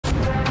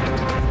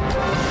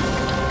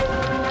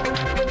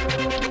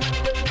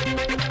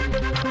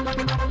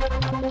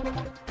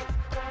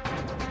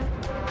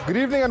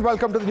Good evening and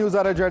welcome to the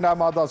NewsHour Agenda. I'm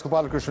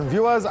Madhavdas.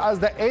 Viewers, as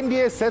the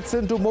NDA sets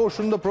into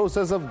motion the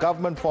process of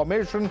government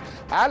formation,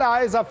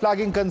 allies are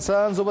flagging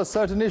concerns over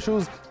certain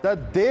issues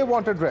that they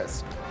want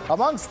addressed.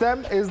 Amongst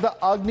them is the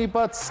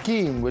Agnipath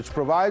scheme, which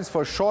provides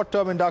for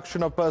short-term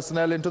induction of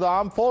personnel into the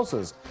armed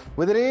forces,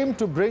 with an aim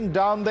to bring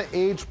down the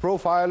age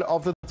profile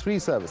of the three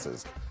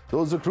services.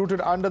 Those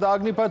recruited under the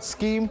Agnipath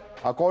scheme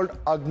are called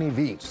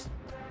Agniveers.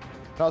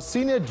 Now,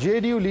 senior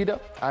JDU leader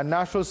and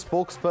national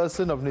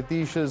spokesperson of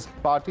Nitish's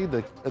party,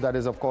 that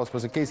is, of course,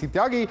 Mr. KC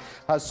Tyagi,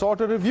 has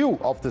sought a review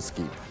of the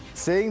scheme,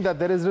 saying that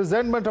there is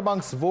resentment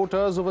amongst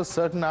voters over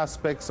certain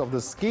aspects of the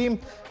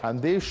scheme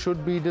and they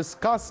should be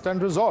discussed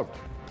and resolved.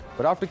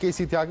 But after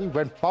KC Tyagi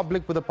went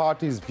public with the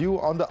party's view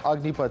on the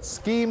Agnipath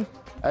scheme,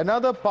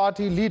 another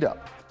party leader,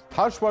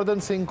 Harshavardhan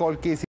Singh,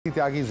 called KC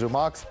Tyagi's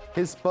remarks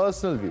his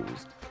personal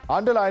views,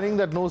 underlining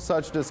that no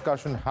such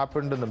discussion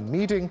happened in the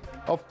meeting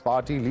of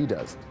party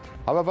leaders.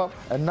 However,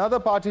 another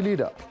party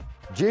leader,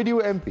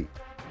 JDU MP,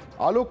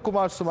 Alok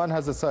Suman,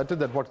 has asserted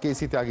that what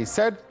KC Tyagi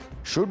said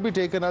should be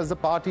taken as the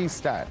party's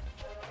stand.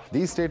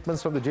 These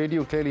statements from the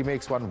JDU clearly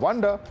makes one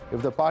wonder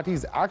if the party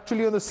is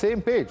actually on the same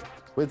page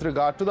with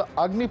regard to the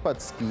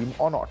Agnipath scheme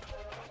or not.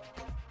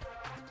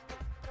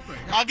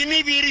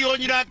 Agniveer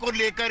योजना को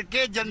लेकर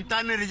के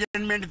जनता ने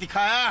resentment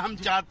दिखाया। हम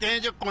चाहते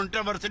हैं जो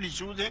कंट्रोवर्शियल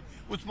इश्यूज हैं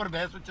उस पर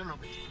बहस चलो।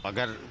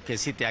 अगर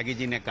केसी त्यागी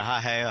जी ने कहा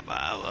है,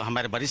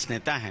 हमारे वरिष्ठ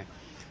नेता हैं,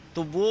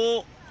 तो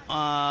वो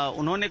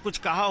उन्होंने कुछ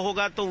कहा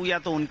होगा तो या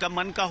तो उनका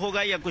मन का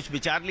होगा या कुछ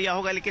विचार लिया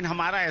होगा, लेकिन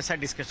हमारा ऐसा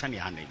डिस्कशन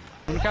यहाँ नहीं।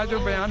 उनका जो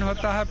बयान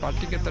होता है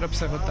पार्टी की तरफ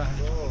से होता है,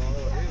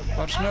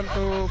 पर्सनल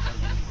तो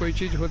कोई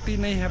चीज होती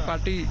नहीं है।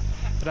 पार्टी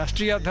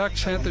राष्ट्रीय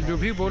अध्यक्ष हैं तो जो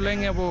भी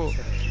बोलेंगे वो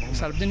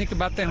सार्वजनिक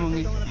बातें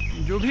होंगी।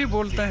 जो भी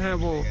बोलते हैं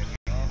वो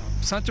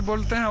सच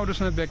बोलते हैं और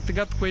उसमें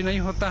व्यक्तिगत कोई नहीं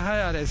होता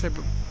है। और ऐसे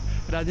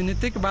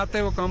राजनीतिक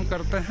बातें वो काम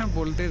करते हैं,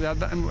 बोलते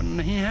ज्यादा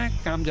नहीं हैं,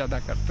 काम ज्यादा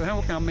करते हैं,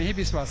 वो काम में ही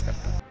विश्वास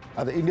करते हैं।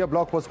 The India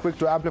bloc was quick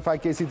to amplify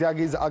KC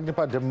Tyagi's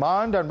Agnipath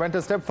demand and went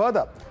a step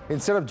further.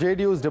 Instead of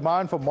JDU's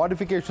demand for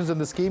modifications in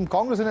the scheme,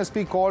 Congress and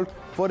SP called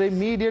for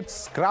immediate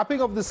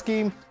scrapping of the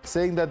scheme,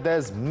 saying that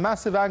there's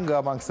massive anger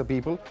amongst the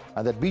people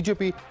and that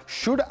BJP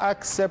should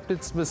accept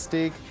its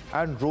mistake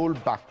and roll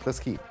back the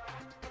scheme.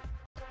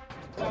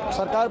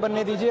 सरकार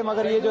बनने दीजिए,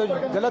 मगर ये जो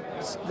गलत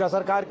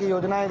सरकार की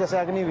योजनाएं जैसे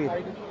अग्निवीर,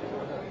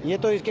 ये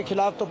तो इसके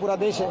खिलाफ तो पूरा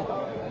देश है।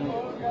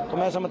 तो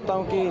मैं समझता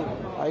हूं कि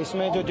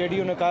इसमें जो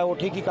जेडीयू ने कहा है वो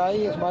ठीक ही कहा है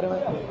इस बारे में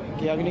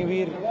कि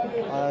अग्निवीर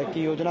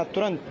की योजना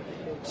तुरंत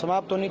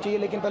समाप्त होनी चाहिए,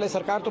 लेकिन पहले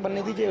सरकार तो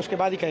बनने दीजिए, उसके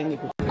बाद ही कहेंगे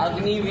कुछ।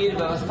 अग्निवीर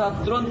व्यवस्था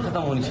तुरंत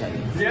खत्म होनी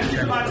चाहिए।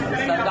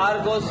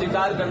 सरकार को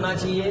स्वीकार करना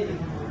चाहिए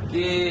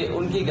कि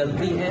उनकी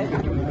गलती है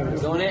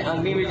कि उन्हें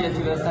अग्निवीर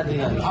जैसी व्यवस्था दी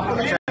जानी।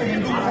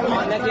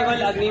 न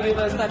केवल अग्निवीर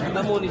व्यवस्था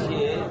खत्म होनी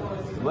चाहिए,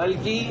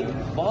 बल्कि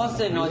बहुत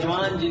से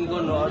नौजवान जिनको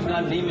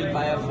रोजगार नहीं मिल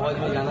पाया, फौज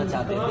में जाना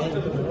चाहते थे,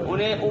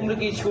 उन्हें उम्र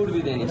की छूट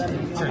भी देनी चाहिए।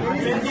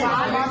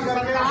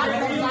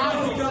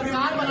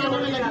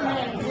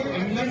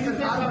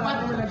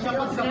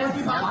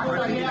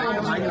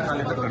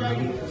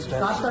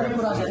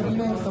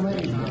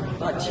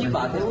 तो अच्छी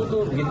बात है, वो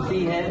तो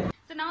गिनती है।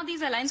 So now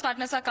these alliance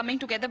partners are coming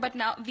together, but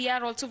now we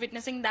are also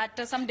witnessing that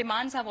some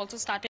demands have also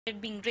started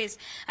being raised.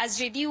 As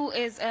JDU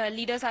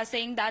leaders are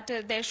saying that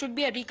there should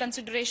be a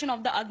reconsideration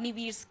of the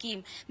Agniveer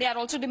scheme. They are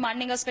also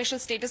demanding a special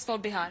status for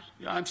Bihar.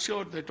 Yeah, I'm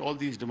sure that all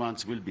these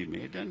demands will be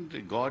made, and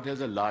God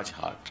has a large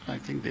heart. I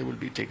think they will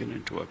be taken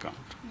into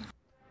account.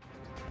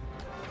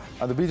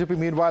 And the BJP,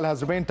 meanwhile,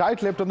 has remained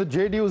tight-lipped on the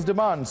JDU's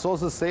demand.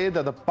 Sources say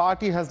that the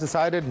party has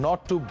decided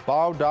not to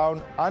bow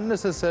down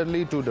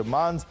unnecessarily to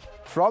demands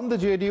from the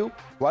JDU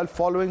while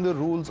following the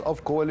rules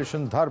of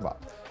coalition dharma.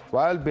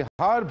 While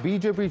Bihar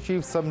BJP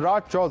chief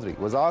Samrat Chaudhary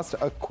was asked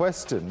a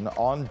question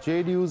on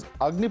JDU's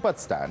Agnipath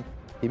stand,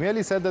 he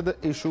merely said that the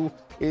issue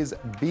is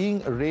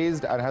being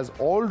raised and has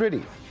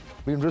already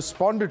been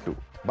responded to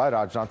by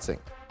Rajnath Singh.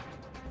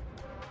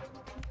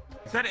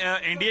 Sir,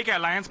 NDA के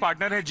alliance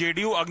partner है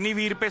JDU,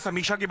 Agniveer पे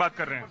समीक्षा की बात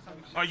कर रहे हैं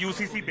और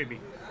यूसीसी पे भी।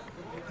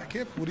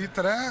 देखिए, पूरी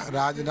तरह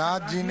राजनाथ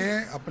जी ने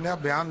अपना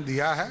बयान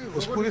दिया है,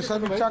 उस पूरी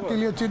समीक्षा के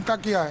लिए चिंता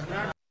किया है।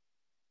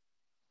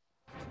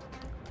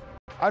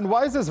 And why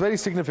is this very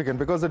significant?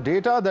 Because the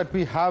data that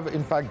we have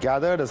in fact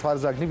gathered as far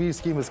as the Agniveer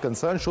scheme is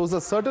concerned shows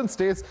that certain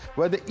states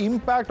where the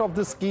impact of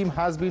this scheme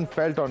has been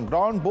felt on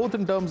ground, both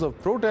in terms of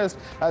protest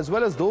as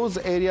well as those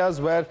areas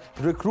where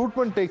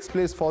recruitment takes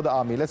place for the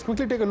army. Let's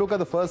quickly take a look at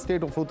the first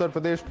state of Uttar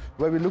Pradesh,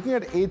 where we're looking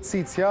at 8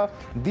 seats here.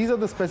 These are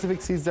the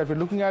specific seats that we're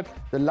looking at.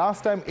 The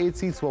last time 8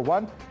 seats were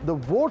won. The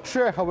vote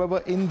share,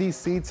 however, in these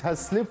seats has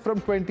slipped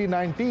from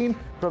 2019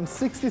 from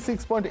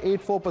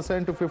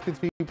 66.84% to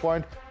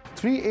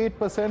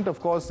 53.38%. Of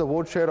course, the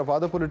vote share of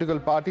other political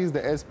parties,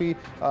 the SP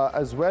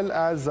as well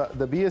as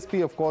the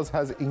BSP, of course,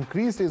 has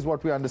increased, is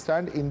what we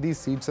understand, in these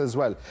seats as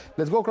well.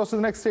 Let's go across to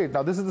the next state.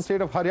 Now, this is the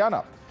state of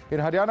Haryana. In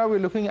Haryana, we're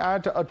looking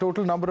at a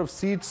total number of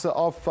seats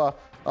of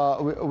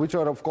which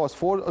are, of course,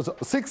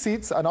 6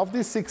 seats. And of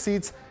these 6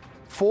 seats,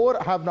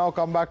 4 have now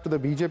come back to the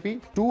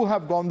BJP. 2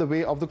 have gone the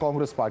way of the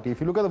Congress party.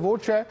 If you look at the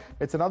vote share,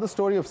 it's another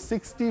story of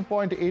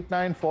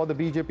 60.89 for the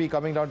BJP,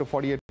 coming down to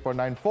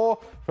 48.94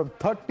 from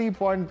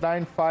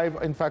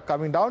 30.95. In fact,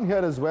 coming down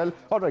here as well.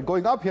 All right,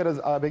 going up here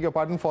is, beg your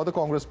pardon, for the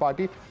Congress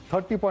party,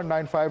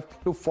 30.95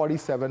 to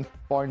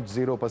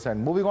 47.0%.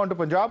 Moving on to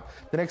Punjab,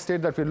 the next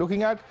state that we're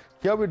looking at.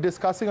 Here we're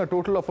discussing a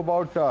total of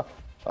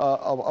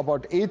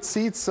about 8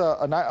 seats,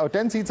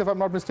 10 seats if I'm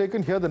not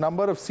mistaken. Here the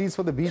number of seats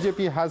for the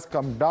BJP has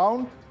come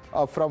down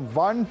from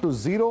 1 to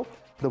 0.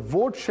 The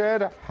vote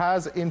share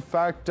has in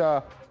fact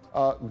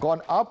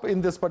gone up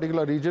in this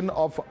particular region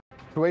of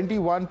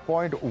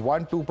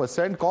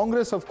 21.12%.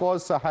 Congress, of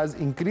course, has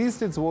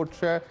increased its vote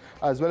share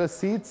as well as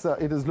seats.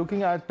 It is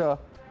looking at,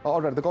 all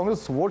right, the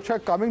Congress vote share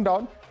coming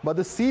down, but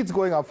the seats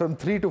going up from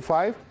 3 to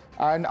 5.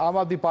 And Aam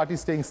Aadmi Party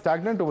staying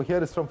stagnant. Over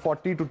here is from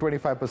 40 to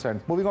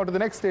 25%. Moving on to the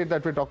next state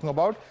that we're talking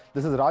about.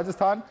 This is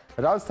Rajasthan.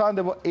 Rajasthan,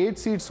 there were 8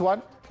 seats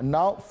won.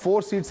 Now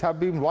 4 seats have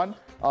been won.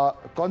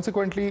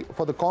 Consequently,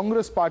 for the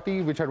Congress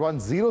party, which had won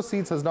 0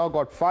 seats, has now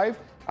got 5.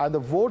 And the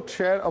vote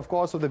share, of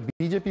course, of the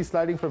BJP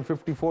sliding from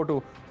 54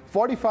 to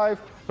 45,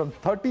 from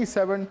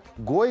 37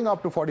 going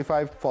up to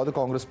 45 for the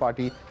Congress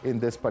party in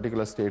this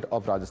particular state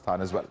of Rajasthan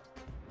as well.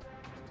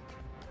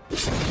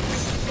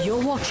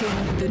 You're watching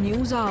the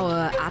News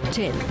Hour at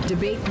 10,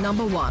 debate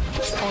number 1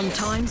 on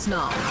Times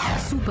Now,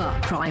 Super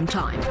Prime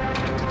Time.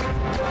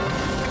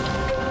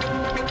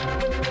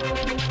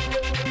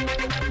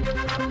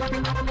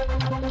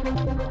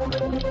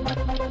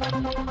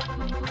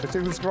 Let's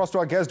take this across to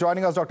our guest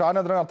joining us. Dr.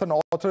 Anandranathan,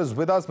 author, is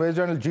with us. Major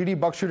General G.D.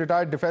 Bakshi,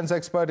 retired defense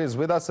expert, is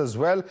with us as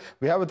well.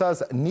 We have with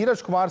us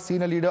Neeraj Kumar,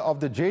 senior leader of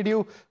the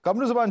JDU.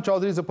 Kamruzaman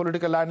Chaudhary is a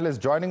political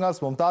analyst joining us.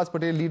 Mumtaz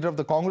Patel, leader of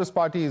the Congress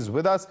party, is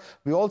with us.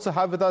 We also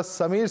have with us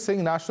Sameer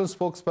Singh, national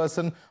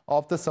spokesperson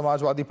of the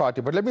Samajwadi Party.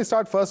 But let me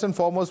start first and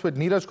foremost with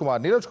Neeraj Kumar.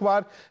 Neeraj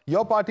Kumar,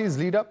 your party's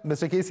leader,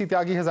 Mr. KC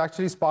Tyagi, has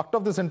actually sparked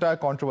off this entire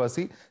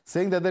controversy,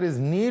 saying that there is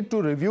need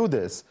to review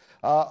this.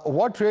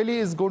 What really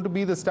is going to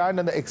be the stand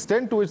and the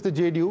extent to which the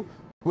JDU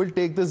will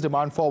take this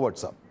demand forward,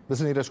 sir?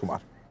 Mr. Neeraj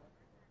Kumar.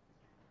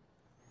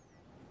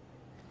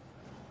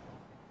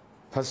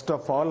 First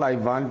of all, I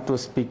want to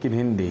speak in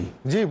Hindi.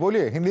 जी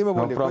बोलिए, हिंदी में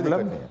बोलिए. No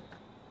problem.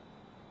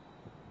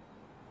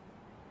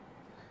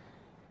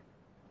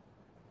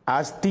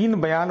 आज 3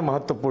 बयान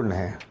महत्वपूर्ण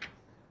हैं.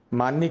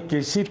 माननीय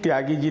केसी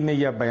त्यागी जी ने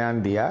यह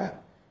बयान दिया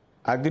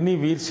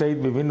अग्निवीर सहित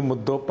विभिन्न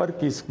मुद्दों पर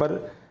कि इस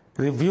पर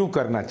रिव्यू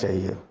करना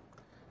चाहिए.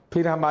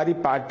 फिर हमारी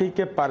पार्टी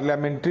के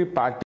पार्लियामेंट्री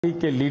पार्टी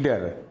के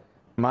लीडर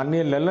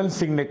माननीय ललन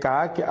सिंह ने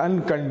कहा कि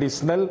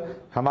अनकंडीशनल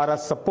हमारा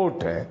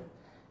सपोर्ट है.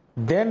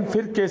 देन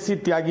फिर केसी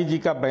त्यागी जी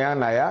का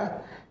बयान आया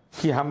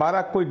कि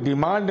हमारा कोई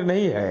डिमांड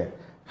नहीं है,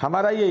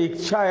 हमारा ये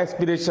इच्छा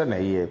एस्पिरेशन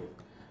है. ये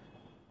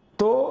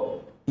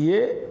तो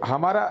ये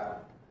हमारा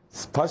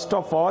फर्स्ट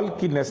ऑफ ऑल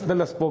कि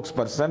नेशनल स्पोक्स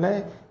पर्सन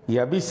है,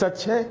 यह भी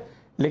सच है.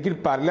 लेकिन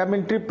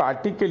पार्लियामेंट्री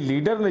पार्टी के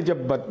लीडर ने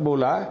जब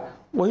बोला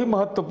वही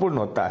महत्वपूर्ण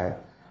होता है.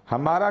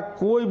 हमारा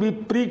कोई भी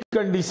प्री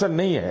कंडीशन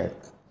नहीं है.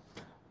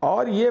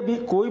 और ये भी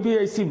कोई भी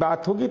ऐसी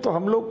बात होगी तो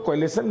हम लोग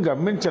कोएलिशन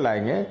गवर्नमेंट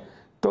चलाएंगे.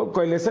 तो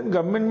कोएलिशन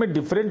गवर्नमेंट में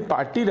डिफरेंट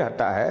पार्टी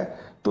रहता है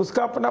तो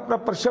उसका अपना अपना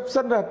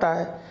परसेप्शन रहता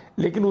है.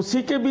 लेकिन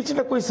उसी के बीच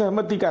में कोई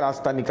सहमति का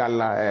रास्ता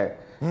निकालना है.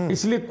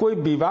 इसलिए कोई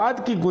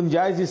विवाद की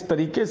गुंजाइश इस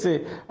तरीके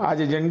से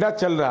आज एजेंडा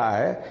चल रहा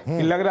है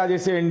कि लग रहा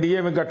जैसे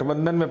एनडीए में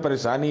गठबंधन में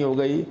परेशानी हो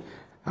गई,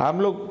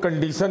 हम लोग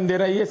कंडीशन दे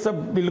रहे हैं. ये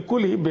सब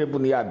बिल्कुल ही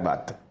बेबुनियाद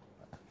बात है.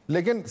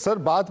 लेकिन सर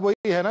बात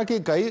वही है ना कि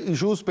कई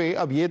इश्यूज पे,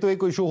 अब ये तो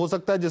एक इशू हो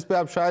सकता है जिसपे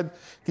आप शायद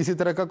किसी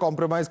तरह का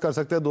कॉम्प्रोमाइज कर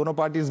सकते हैं, दोनों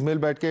पार्टीज मिल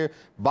बैठ के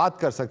बात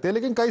कर सकते हैं.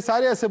 लेकिन कई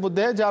सारे ऐसे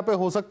मुद्दे हैं जहां पे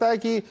हो सकता है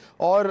कि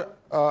और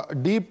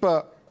डीप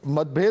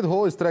मतभेद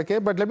हो इस तरह के.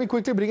 But let me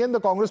quickly bring in the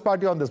Congress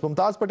party on this.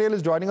 Mumtaz Patel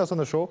is joining us on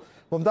the show.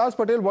 Mumtaz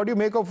Patel, what do you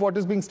make of what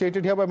is being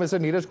stated here by Mr.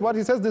 Neeraj Kumar?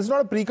 He says this is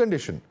not a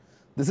precondition.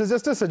 This is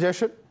just a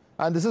suggestion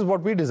and this is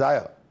what we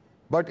desire.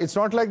 But it's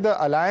not like the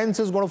alliance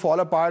is going to fall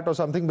apart or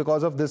something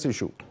because of this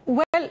issue.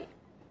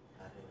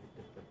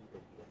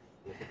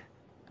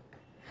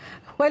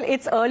 Well,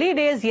 it's early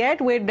days yet.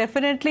 We're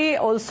definitely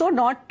also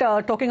not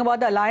talking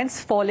about the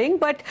alliance falling.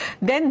 But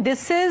then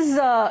this is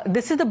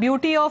the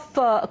beauty of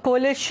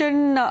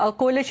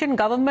coalition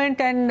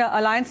government and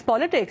alliance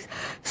politics.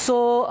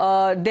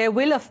 So there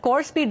will, of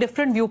course, be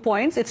different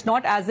viewpoints. It's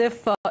not as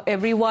if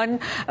everyone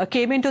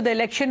came into the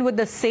election with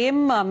the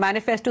same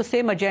manifesto,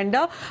 same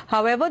agenda.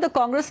 However, the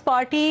Congress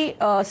party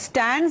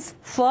stands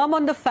firm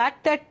on the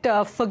fact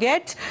that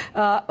forget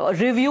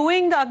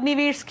reviewing the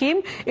Agniveer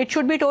scheme. It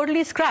should be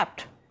totally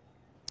scrapped.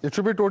 It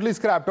should be totally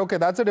scrapped. Okay,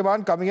 that's a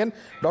demand coming in.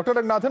 Dr.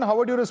 Raghunathan, how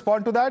would you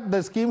respond to that?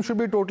 The scheme should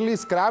be totally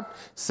scrapped.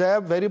 Say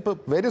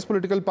various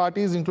political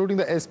parties, including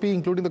the SP,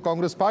 including the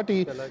Congress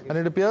party, and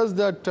it appears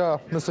that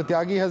Mr.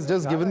 Tyagi has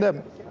just given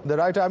them the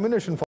right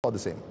ammunition for the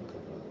same.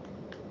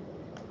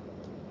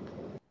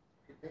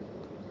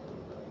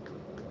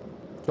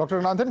 Dr.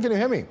 Raghunathan, can you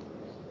hear me?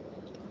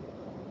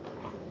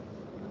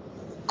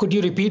 Could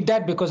you repeat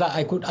that, because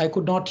I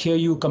could not hear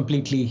you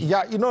completely?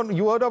 Yeah, you know,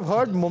 you would have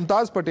heard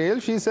Mumtaz Patel.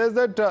 She says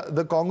that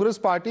the Congress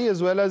party,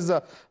 as well as,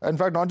 in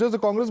fact, not just the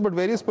Congress, but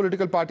various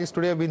political parties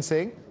today have been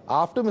saying,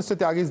 after Mr.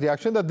 Tyagi's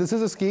reaction, that this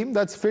is a scheme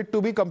that's fit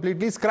to be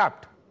completely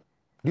scrapped.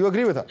 Do you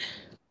agree with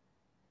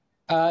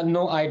her?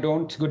 No, I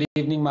don't. Good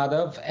evening,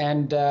 Madhav.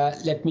 And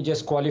let me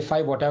just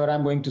qualify whatever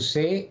I'm going to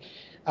say.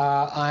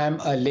 I am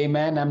a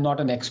layman. I'm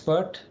not an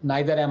expert.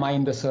 Neither am I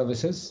in the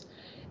services.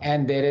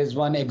 And there is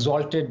one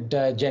exalted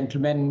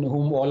gentleman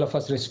whom all of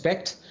us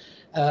respect,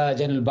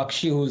 General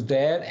Bakshi, who's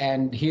there,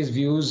 and his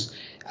views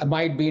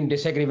might be in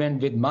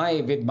disagreement with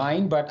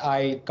mine, but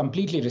I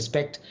completely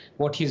respect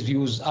what his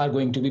views are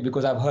going to be,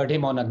 because I've heard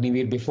him on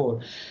Agniveer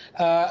before.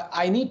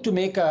 I need to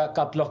make a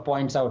couple of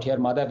points out here,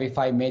 Madhav, if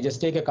I may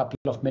just take a couple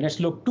of minutes.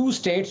 Look, two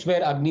states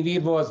where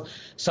Agniveer was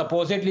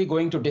supposedly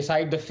going to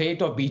decide the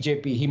fate of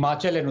BJP,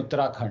 Himachal and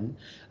Uttarakhand,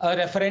 a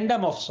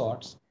referendum of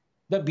sorts.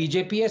 The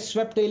BJP has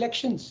swept the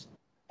elections.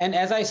 And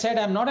as I said,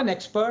 I'm not an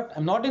expert,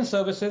 I'm not in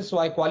services, so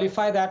I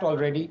qualify that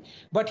already.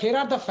 But here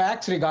are the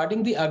facts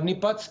regarding the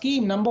Agnipath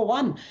scheme. Number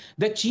one,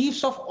 the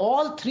chiefs of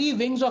all three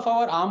wings of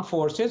our armed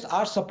forces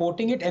are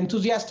supporting it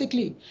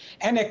enthusiastically.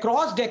 And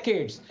across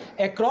decades,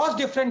 across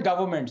different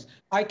governments,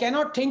 I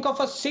cannot think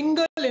of a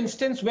single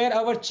instance where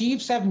our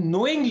chiefs have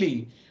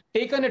knowingly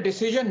taken a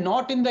decision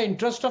not in the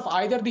interest of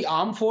either the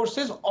armed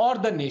forces or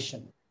the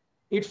nation.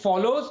 It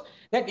follows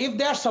that if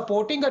they are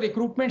supporting a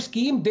recruitment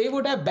scheme, they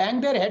would have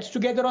banged their heads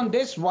together on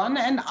this one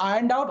and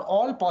ironed out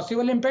all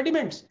possible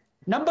impediments.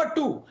 Number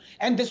two,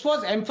 and this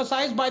was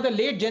emphasized by the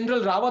late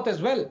General Rawat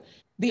as well,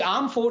 the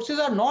armed forces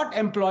are not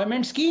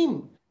employment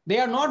scheme. They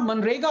are not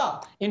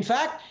Manrega. In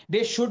fact,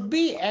 they should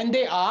be, and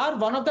they are,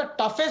 one of the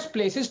toughest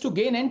places to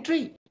gain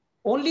entry.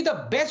 Only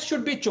the best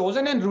should be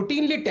chosen and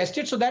routinely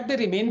tested so that they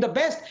remain the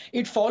best.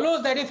 It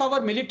follows that if our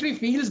military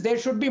feels there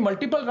should be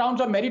multiple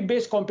rounds of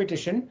merit-based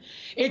competition,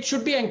 it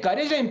should be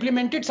encouraged and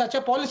implemented such a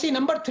policy.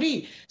 Number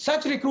three,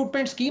 such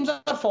recruitment schemes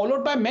are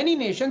followed by many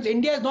nations.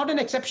 India is not an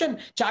exception.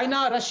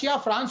 China, Russia,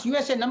 France,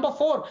 USA. Number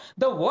four,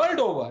 the world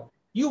over,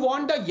 you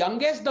want the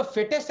youngest, the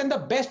fittest, and the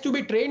best to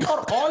be trained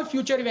for all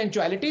future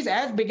eventualities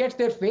as begets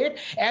their fate,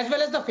 as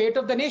well as the fate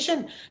of the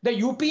nation. The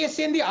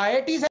UPSC and the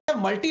IITs have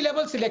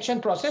multi-level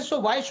selection process, so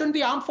why shouldn't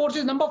the armed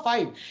forces? Number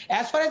five,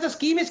 as far as the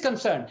scheme is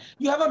concerned,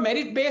 you have a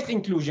merit-based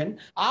inclusion,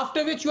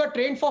 after which you are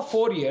trained for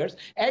 4 years,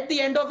 at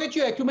the end of which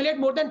you accumulate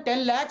more than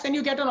 10 lakhs and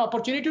you get an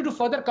opportunity to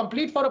further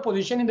complete for a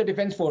position in the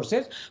defense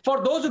forces.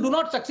 For those who do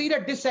not succeed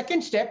at this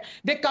second step,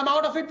 they come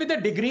out of it with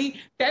a degree,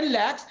 10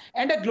 lakhs,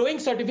 and a glowing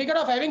certificate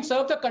of having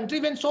served the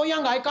country when so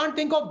young. I can't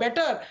think of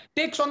better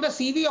ticks on the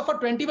CV of a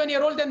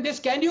 21-year-old than this,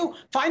 can you?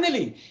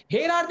 Finally,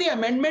 here are the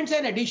amendments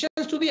and additions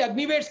to the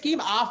Agniveer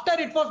scheme after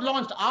it was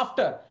launched.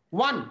 After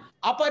 1,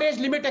 upper age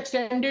limit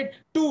extended.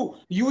 2,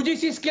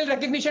 UGC skill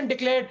recognition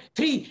declared.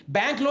 3,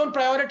 bank loan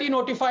priority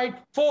notified.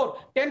 4,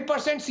 10%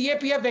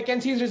 CAPF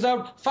vacancies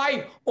reserved.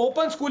 5,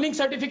 open schooling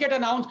certificate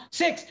announced.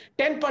 6,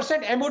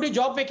 10% MOD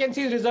job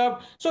vacancies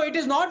reserved. So it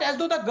is not as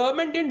though the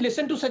government didn't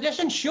listen to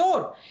suggestions.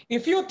 Sure,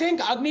 if you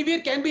think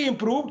Agniveer can be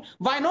improved,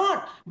 why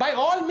not? By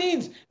all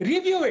means,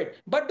 review it.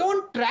 But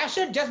don't trash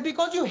it just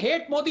because you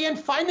hate Modi. And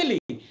finally,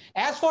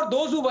 as for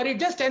those who worry,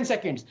 just 10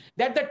 seconds,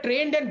 that the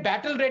trained and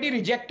battle-ready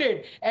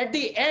rejected at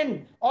the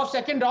end of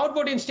second round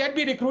would instead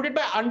be recruited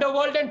by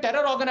underworld and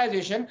terror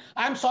organization.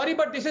 I'm sorry,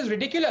 but this is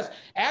ridiculous.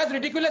 As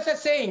ridiculous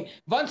as saying,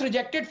 once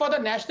rejected for the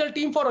national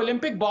team for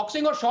Olympic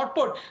boxing or shot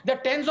put, the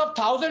tens of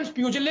thousands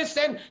pugilists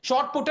and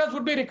shot putters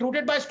would be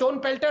recruited by stone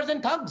pelters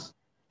and thugs.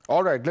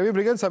 All right, let me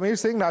bring in Sameer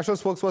Singh, National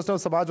Spokesperson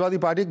of Samajwadi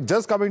Party.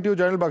 Just coming to you,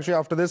 General Bakshi,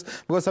 after this,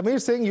 because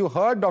Sameer Singh, you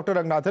heard Dr.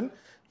 Ranganathan.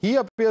 He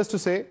appears to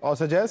say or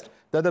suggest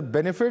that the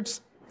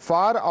benefits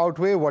far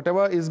outweigh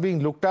whatever is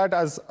being looked at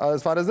as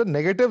far as the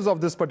negatives of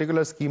this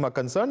particular scheme are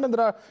concerned. And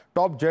there are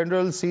top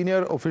generals,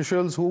 senior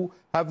officials who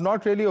have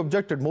not really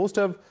objected. Most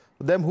of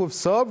them who have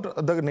served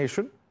the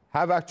nation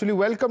have actually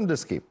welcomed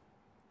this scheme.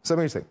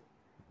 Sameer Singh.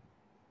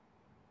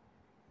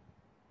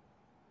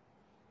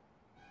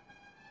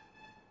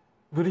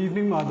 Good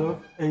evening, Madhav.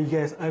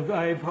 Yes,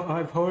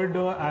 I've heard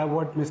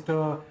what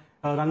Mr.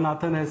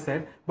 Ranganathan has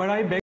said, but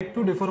I beg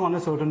to differ on a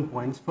certain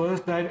points.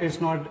 First, that it's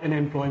not an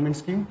employment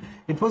scheme.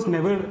 It was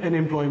never an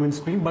employment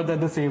scheme, but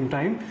at the same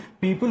time,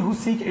 people who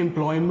seek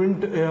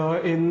employment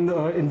in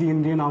the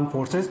Indian Armed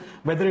Forces,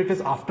 whether it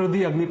is after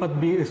the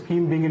Agnipath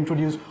scheme being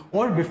introduced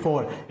or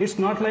before, it's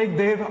not like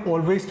they've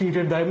always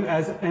treated them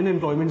as an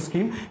employment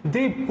scheme.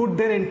 They put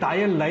their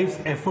entire life's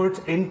efforts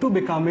into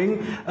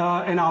becoming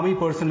an army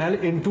personnel,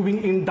 into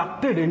being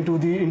inducted into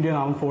the Indian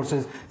Armed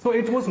Forces. So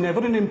it was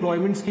never an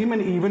employment scheme,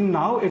 and even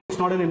now it's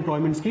not an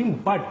employment scheme.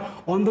 But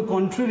on the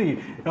contrary,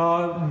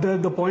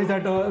 the point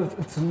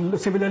that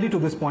similarly to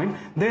this point,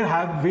 we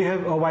have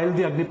while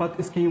the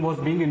Agnipath scheme was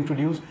being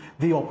introduced,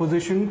 the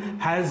opposition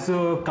has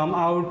come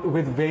out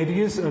with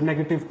various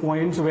negative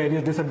points,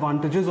 various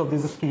disadvantages of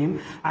this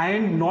scheme,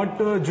 and not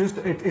just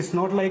it's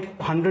not like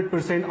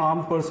 100%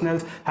 armed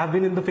personnel have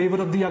been in the favor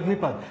of the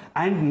Agnipath.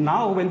 And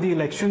now when the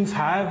elections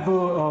have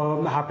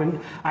happened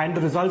and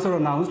the results are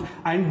announced,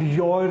 and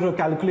your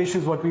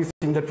calculations, what we see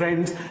scheme, the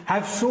trends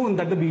have shown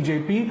that the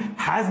BJP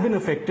has been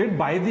affected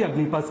by the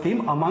Agnipath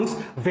scheme amongst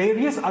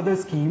various other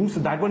schemes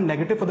that were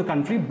negative for the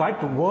country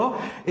but were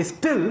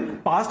still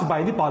passed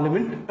by the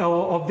parliament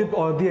of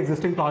the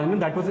existing parliament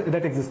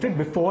that existed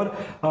before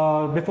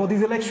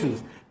these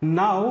elections.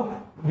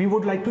 Now we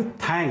would like to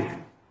thank,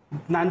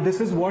 and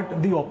this is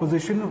what the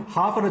opposition,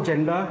 half our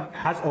agenda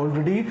has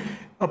already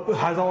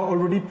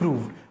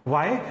proved.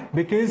 Why?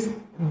 Because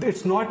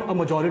it's not a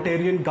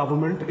majoritarian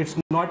government, it's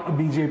not a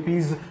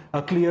BJP's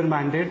clear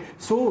mandate.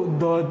 So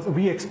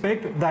we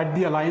expect that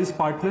the alliance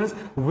partners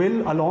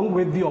will, along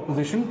with the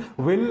opposition,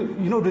 will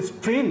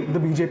restrain the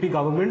BJP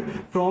government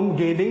from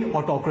gaining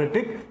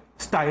autocratic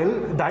style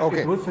that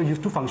it was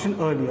used to function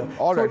earlier.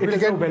 All right, so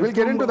we'll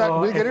get into that.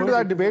 We'll get into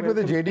that debate with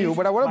the JDU,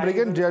 but I want to bring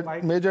in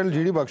Major General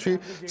GD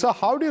Bakshi. So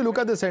how do you look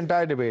at this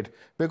entire debate?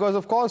 Because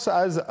of course,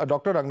 as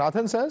Dr.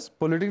 Ranganathan says,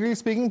 politically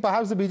speaking,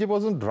 perhaps the BJP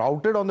wasn't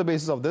routed on the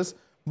basis of this,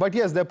 but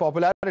yes, their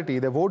popularity,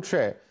 their vote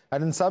share,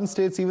 and in some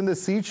states even the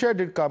seat share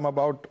did come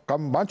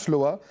much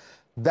lower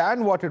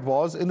than what it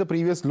was in the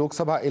previous Lok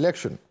Sabha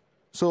election.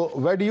 So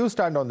where do you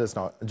stand on this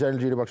now, General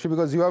GD Bakshi?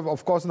 Because you have,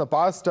 of course, in the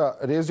past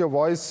raised your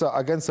voice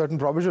against certain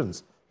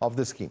provisions of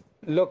this scheme.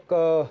 Look,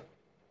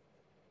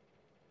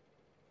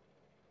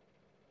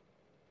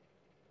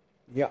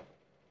 yeah,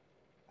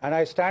 and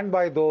I stand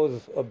by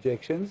those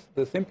objections.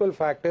 The simple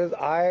fact is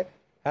I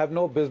have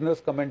no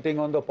business commenting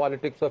on the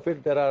politics of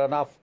it. There are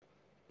enough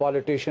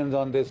politicians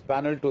on this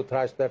panel to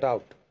thrash that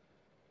out.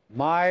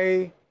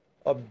 My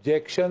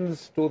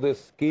objections to the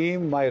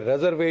scheme, my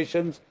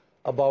reservations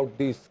about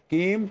the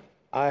scheme,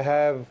 I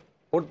have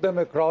put them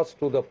across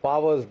to the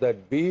powers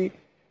that be,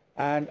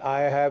 and I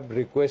have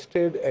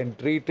requested and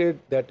treated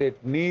that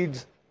it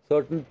needs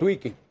certain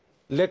tweaking.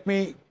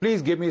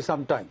 Please give me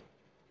some time.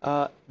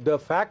 The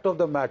fact of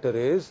the matter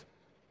is,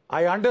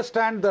 I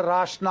understand the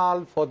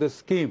rationale for this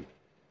scheme,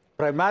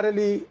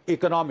 primarily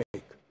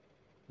economic.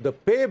 The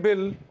pay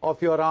bill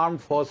of your armed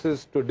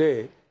forces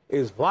today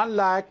is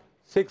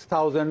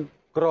 1,06,000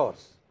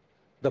 crores.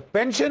 The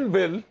pension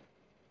bill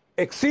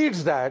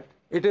exceeds that.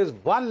 It is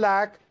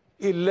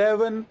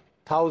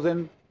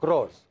 1,11,000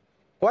 crores.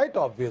 Quite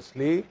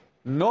obviously,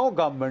 no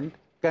government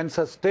can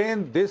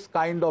sustain this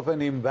kind of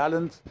an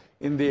imbalance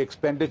in the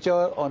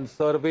expenditure on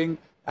serving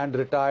and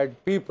retired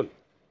people.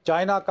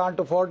 China can't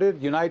afford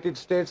it, United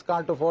States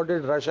can't afford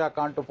it, Russia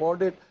can't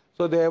afford it,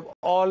 so they have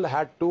all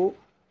had to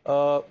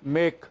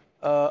make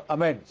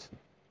amends,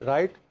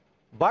 right?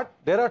 But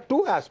there are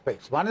two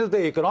aspects. One is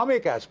the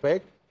economic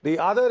aspect, the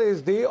other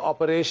is the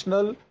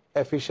operational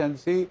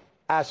efficiency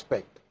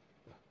aspect.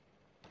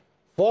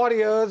 4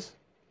 years,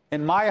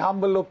 in my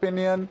humble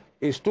opinion,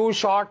 is too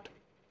short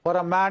for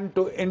a man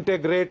to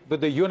integrate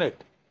with the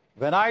unit.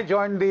 When I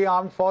joined the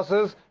armed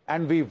forces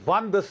and we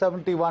won the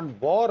 71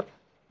 war,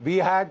 we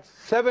had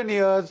 7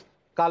 years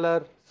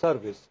color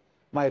service.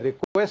 My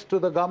request to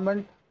the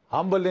government,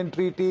 humble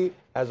entreaty,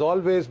 has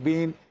always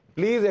been,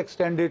 please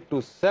extend it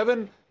to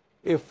 7.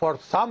 If for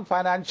some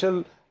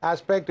financial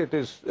aspect it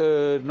is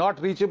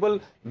not reachable,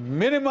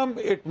 minimum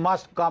it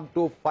must come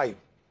to 5.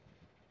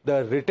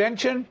 The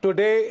retention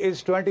today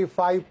is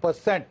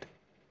 25%.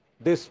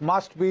 This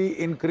must be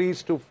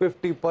increased to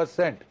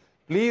 50%.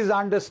 Please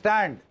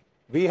understand,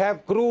 we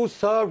have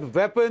crew-served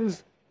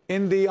weapons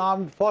in the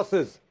armed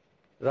forces,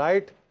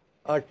 right?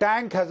 A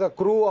tank has a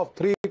crew of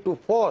 3 to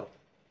 4.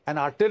 An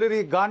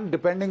artillery gun,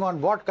 depending on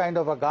what kind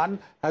of a gun,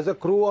 has a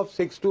crew of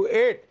 6 to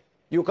 8.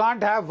 You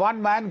can't have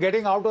one man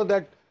getting out of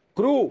that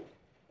crew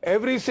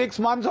every 6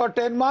 months or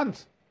 10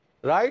 months,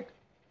 right?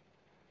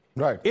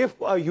 Right. If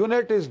a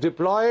unit is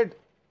deployed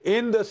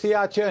in the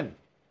Siachen,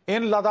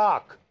 in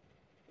Ladakh,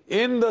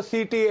 in the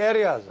CT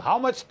areas, how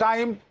much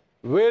time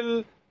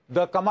will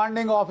the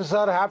commanding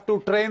officer have to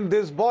train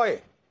this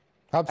boy?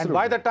 Absolutely. And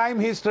by the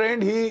time he's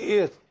trained, he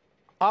is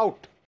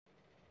out,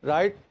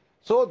 right?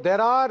 So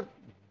there are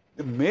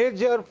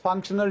major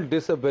functional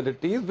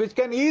disabilities which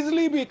can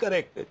easily be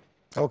corrected.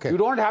 Okay. You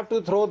don't have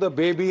to throw the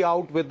baby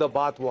out with the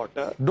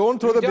bathwater. Don't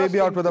throw the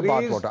baby out with the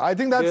bathwater. I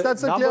think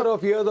that's a number clear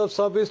of years of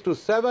service to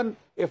 7,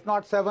 if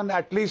not 7,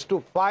 at least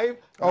to 5.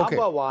 Okay.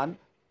 Number 1.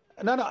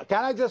 No,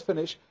 can I just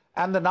finish?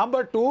 And the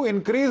number 2,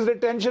 increase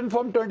retention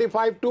from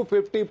 25 to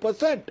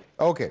 50%.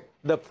 Okay.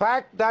 The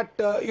fact that,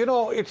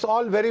 it's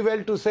all very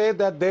well to say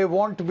that they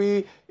won't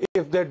be,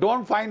 if they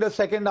don't find a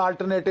second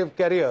alternative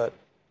career.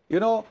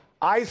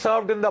 I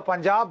served in the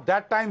Punjab.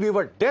 That time we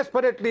were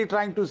desperately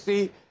trying to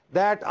see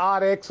that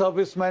our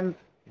ex-servicemen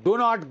do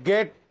not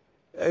get,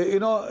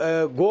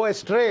 go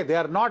astray. They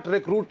are not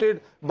recruited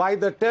by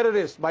the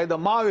terrorists, by the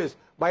Maoists,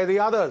 by the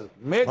others.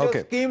 Major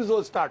schemes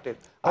were started.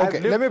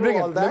 Okay, let me bring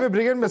in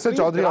Mr.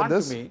 Chaudhary on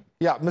this.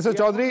 Yeah, Mr.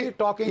 Chaudhary,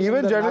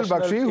 even General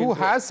Bakshi, who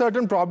has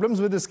certain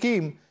problems with the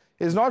scheme,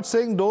 is not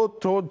saying don't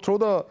throw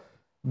the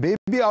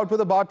baby out with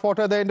the bathwater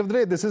at the end of the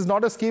day. This is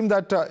not a scheme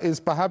that is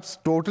perhaps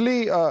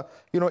totally,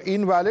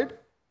 invalid.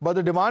 But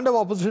the demand of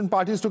opposition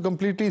parties to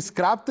completely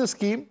scrap the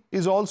scheme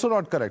is also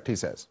not correct, he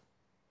says.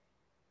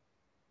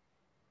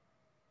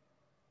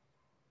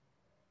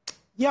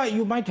 Yeah,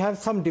 you might have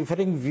some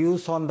differing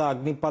views on the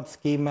Agnipath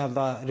scheme and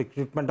the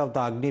recruitment of the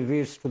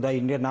Agniveers to the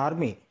Indian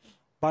Army.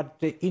 But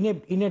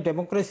in a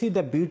democracy,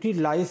 the beauty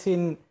lies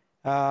in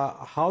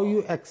how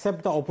you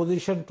accept the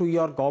opposition to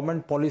your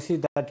government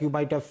policy that you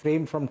might have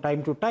framed from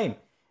time to time.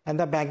 And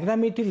the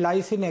magnanimity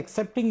lies in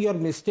accepting your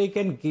mistake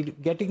and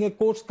getting a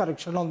course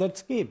correction on that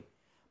scheme.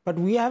 But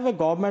we have a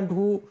government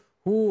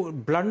who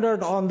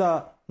blundered on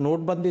the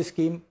Notebandi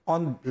scheme,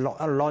 on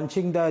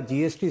launching the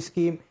GST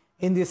scheme,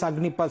 in this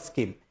Agnipath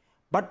scheme.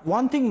 But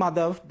one thing,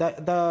 Madhav,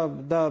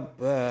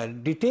 the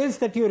details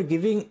that you are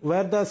giving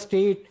where the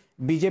state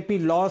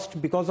BJP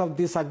lost because of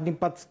this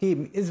Agnipath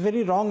scheme is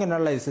very wrong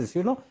analysis.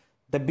 You know,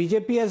 the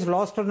BJP has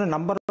lost on a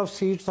number of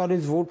seats, or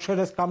its vote share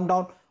has come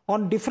down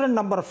on different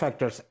number of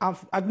factors.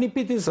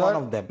 Agnipath is one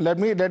of them. Let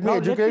me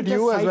educate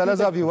you as well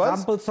as our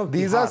viewers.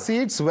 These are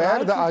seats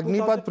where the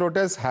Agnipath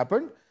protests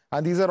happened.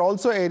 And these are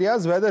also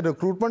areas where the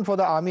recruitment for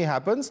the army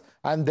happens,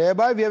 and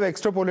thereby we have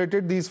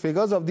extrapolated these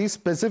figures of these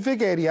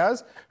specific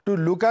areas to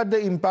look at the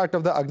impact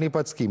of the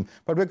Agnipath scheme.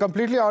 But we're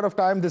completely out of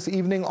time this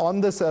evening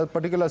on this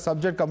particular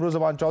subject.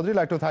 Kamruzaman Chaudhary, I'd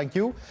like to thank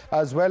you,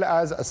 as well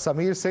as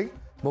Sameer Singh,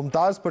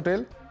 Mumtaz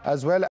Patel,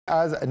 as well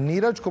as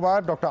Neeraj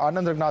Kumar, Dr.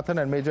 Anand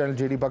Raghunathan and Major General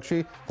J.D.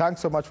 Bakshi.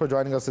 Thanks so much for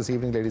joining us this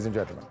evening, ladies and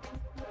gentlemen.